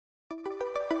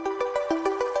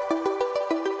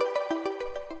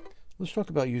Let's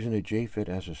talk about using a JFET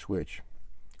as a switch.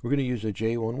 We're going to use a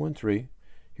J113.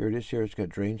 Here it is here. It's got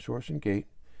drain, source, and gate.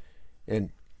 And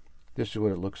this is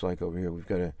what it looks like over here. We've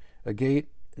got a gate,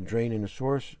 a drain, and a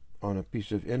source on a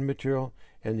piece of N material,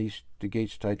 and the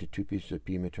gate's tied to two pieces of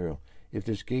P material. If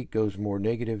this gate goes more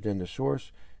negative than the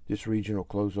source, this region will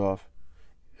close off,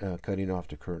 cutting off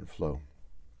the current flow.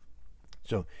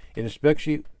 So in a spec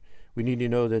sheet, we need to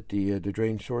know that the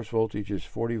drain source voltage is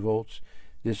 40 volts.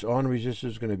 This on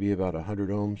resistance is going to be about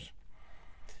 100 ohms,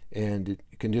 and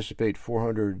it can dissipate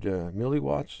 400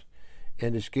 milliwatts.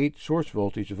 And this gate source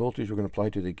voltage, the voltage we're going to apply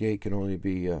to the gate, can only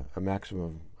be a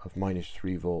maximum of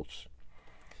 -3 volts.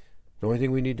 The only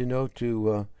thing we need to know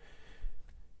to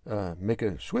make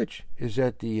a switch is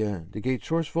that the gate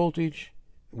source voltage,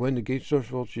 when the gate source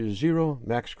voltage is 0,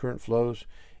 max current flows,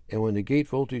 and when the gate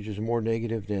voltage is more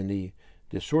negative than the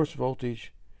source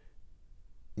voltage,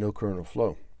 no current will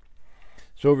flow.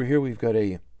 So over here we've got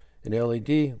an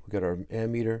LED. We've got our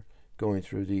ammeter going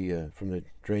through from the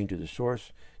drain to the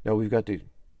source. Now we've got the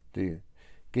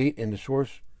gate and the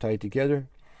source tied together.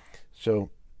 So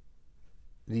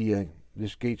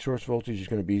this gate source voltage is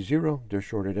going to be 0. They're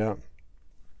shorted out.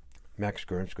 Max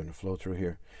current is going to flow through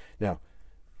here. Now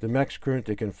the max current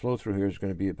that can flow through here is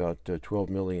going to be about 12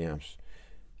 milliamps.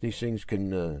 These things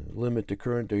can limit the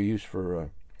current. They're used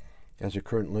for as a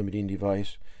current limiting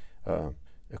device.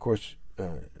 Of course,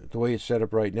 the way it's set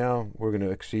up right now, we're going to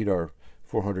exceed our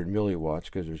 400 milliwatts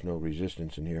because there's no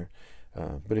resistance in here.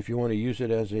 But if you want to use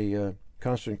it as a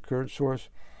constant current source,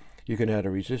 you can add a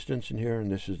resistance in here,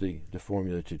 and this is the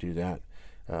formula to do that.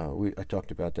 I talked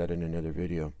about that in another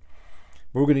video.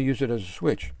 We're going to use it as a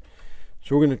switch.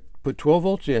 So we're going to put 12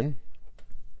 volts in,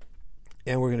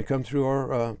 and we're going to come through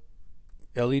our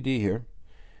LED here,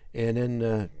 and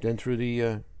then through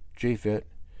the JFET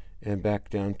and back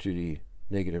down to the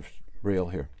negative rail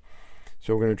here.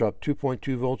 So we're going to drop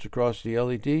 2.2 volts across the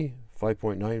LED,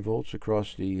 5.9 volts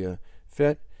across the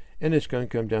FET, and it's going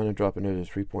to come down and drop another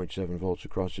 3.7 volts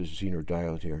across this Zener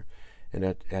diode here, and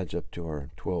that adds up to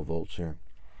our 12 volts there.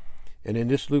 And in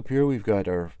this loop here, we've got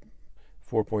our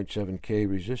 4.7K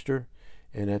resistor,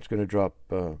 and that's going to drop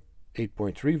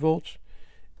 8.3 volts,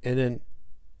 and then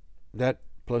that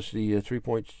plus the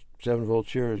 3.7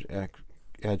 volts here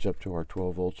adds up to our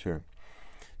 12 volts here.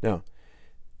 Now,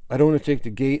 I don't want to take the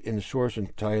gate and the source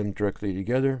and tie them directly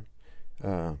together,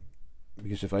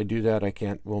 because if I do that,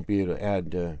 won't be able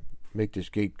to make this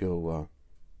gate go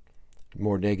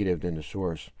more negative than the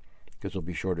source, because they'll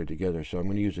be shorted together. So I'm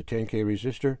going to use a 10K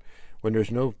resistor. When there's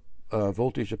no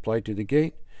voltage applied to the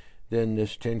gate, then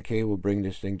this 10K will bring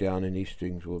this thing down, and these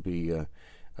things will be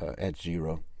at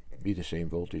 0, be the same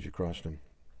voltage across them.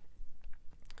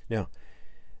 Now,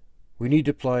 we need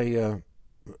to apply a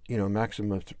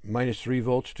maximum of -3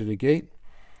 volts to the gate.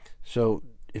 So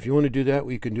if you want to do that,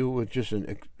 we can do it with just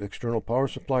an external power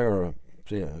supply, or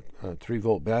say a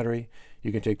 3-volt battery.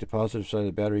 You can take the positive side of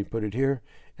the battery, put it here,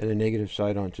 and the negative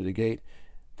side onto the gate.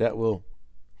 That will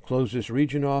close this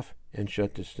region off and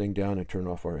shut this thing down and turn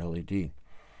off our LED.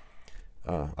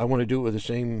 I want to do it with the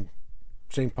same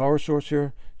power source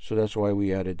here, so that's why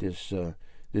we added this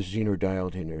Zener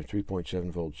diode in there,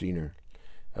 3.7 volt Zener.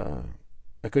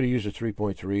 I could have used a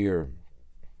 3.3 or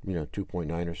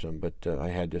 2.9 or something, but I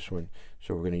had this one,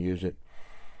 so we're going to use it.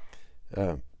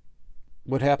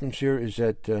 What happens here is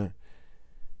that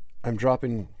I'm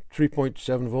dropping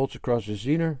 3.7 volts across the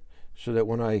Zener, so that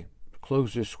when I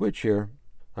close this switch here,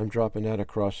 I'm dropping that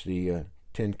across the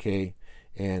 10K,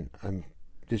 and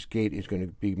this gate is going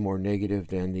to be more negative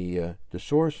than the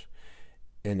source,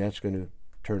 and that's going to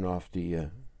turn off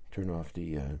the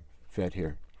FET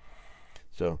here.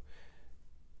 So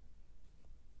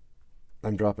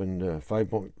I'm dropping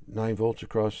 5.9 volts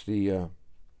across the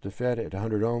FET at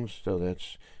 100 ohms, so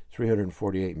that's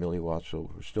 348 milliwatts.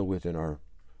 So we're still within our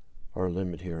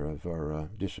limit here of our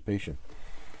dissipation.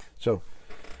 So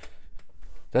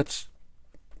that's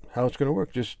how it's going to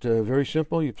work. Just very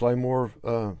simple. You apply more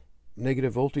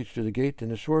negative voltage to the gate than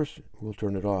the source, we'll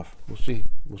turn it off. We'll see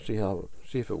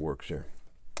if it works here.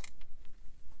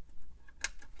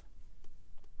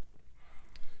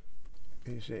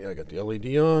 You see, I got the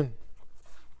LED on,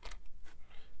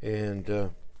 and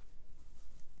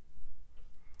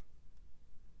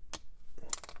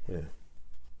yeah,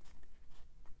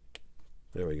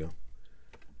 there we go.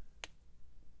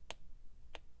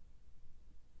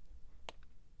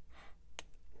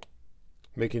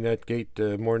 Making that gate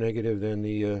more negative than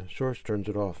the source turns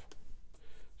it off.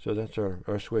 So that's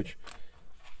our switch.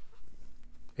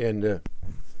 And the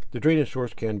drain and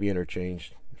source can be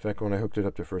interchanged. In fact, when I hooked it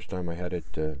up the first time, I had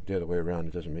it the other way around.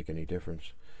 It doesn't make any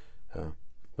difference.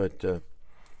 But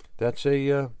that's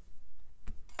a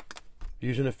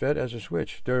using a FET as a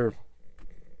switch. They're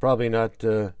probably not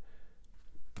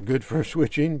good for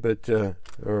switching, but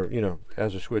or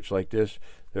as a switch like this,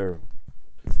 they're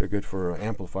good for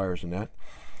amplifiers and that.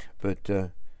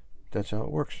 But that's how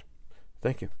it works.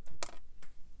 Thank you.